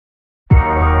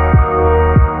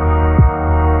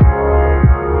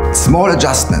Small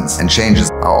adjustments and changes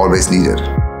are always needed.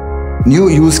 New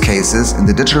use cases in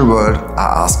the digital world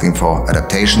are asking for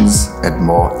adaptations and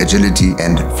more agility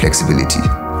and flexibility.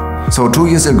 So 2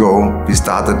 years ago, we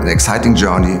started an exciting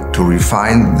journey to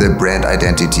refine the brand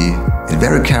identity, and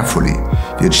very carefully,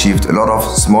 we achieved a lot of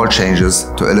small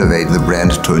changes to elevate the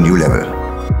brand to a new level.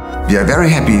 We are very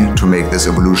happy to make this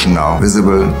evolution now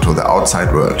visible to the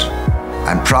outside world.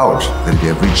 I'm proud that we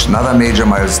have reached another major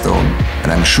milestone,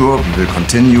 and I'm sure we will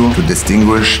continue to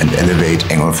distinguish and elevate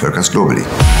Engel Völkers globally.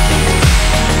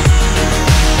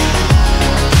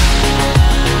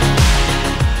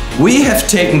 We have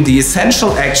taken the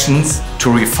essential actions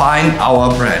to refine our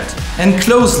brand and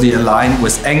closely align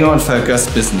with Engel Völkers'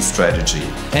 business strategy,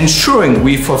 ensuring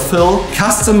we fulfill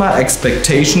customer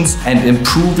expectations and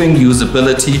improving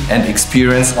usability and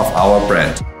experience of our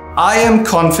brand. I am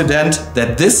confident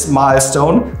that this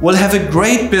milestone will have a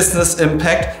great business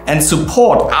impact and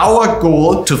support our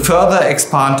goal to further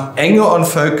expand Engel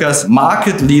Völkers'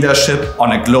 market leadership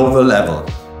on a global level.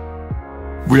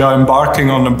 We are embarking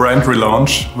on a brand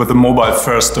relaunch with a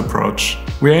mobile-first approach.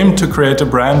 We aim to create a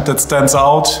brand that stands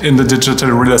out in the digital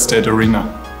real estate arena.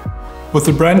 With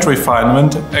the brand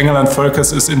refinement, Engel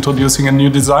Völkers is introducing a new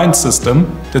design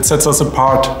system that sets us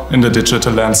apart in the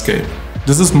digital landscape.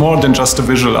 This is more than just a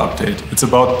visual update. It's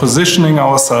about positioning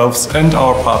ourselves and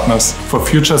our partners for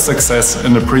future success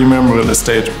in the premium real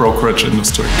estate brokerage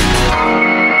industry.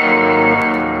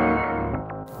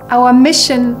 Our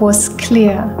mission was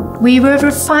clear. We will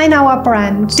refine our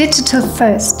brand digital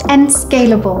first and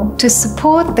scalable to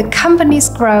support the company's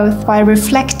growth while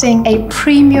reflecting a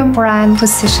premium brand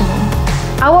positioning.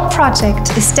 Our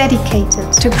project is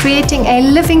dedicated to creating a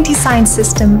living design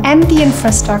system and the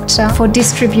infrastructure for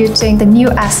distributing the new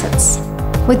assets.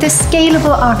 With a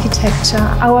scalable architecture,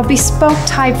 our bespoke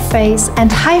typeface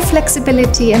and high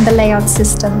flexibility in the layout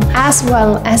system, as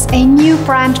well as a new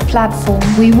brand platform,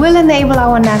 we will enable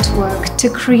our network to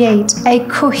create a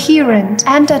coherent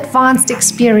and advanced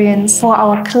experience for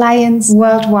our clients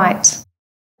worldwide.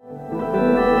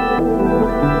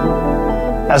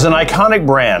 As an iconic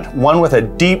brand, one with a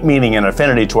deep meaning and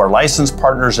affinity to our licensed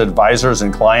partners, advisors,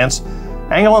 and clients,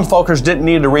 Engel Völkers didn't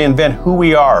need to reinvent who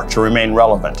we are to remain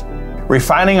relevant.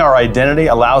 Refining our identity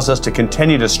allows us to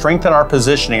continue to strengthen our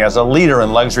positioning as a leader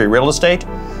in luxury real estate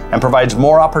and provides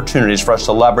more opportunities for us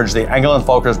to leverage the Engel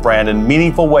Völkers brand in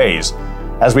meaningful ways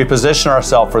as we position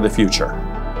ourselves for the future.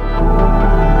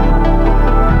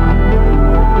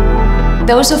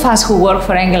 Those of us who work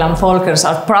for Engel Völkers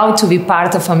are proud to be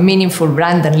part of a meaningful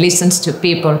brand that listens to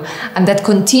people and that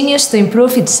continues to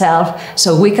improve itself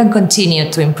so we can continue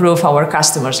to improve our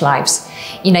customers' lives.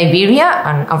 In Iberia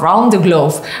and around the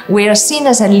globe, we are seen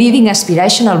as a leading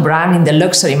aspirational brand in the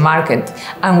luxury market,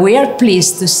 and we are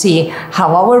pleased to see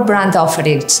how our brand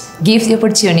offerings give the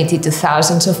opportunity to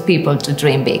thousands of people to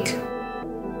dream big.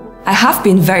 I have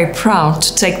been very proud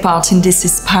to take part in this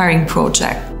inspiring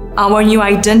project. Our new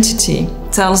identity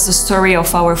tells the story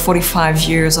of our 45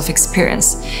 years of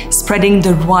experience, spreading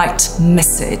the right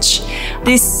message.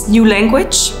 This new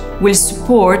language will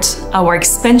support our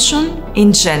expansion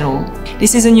in general.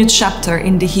 This is a new chapter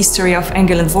in the history of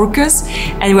Engel Völkers,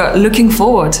 and we are looking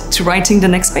forward to writing the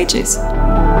next pages.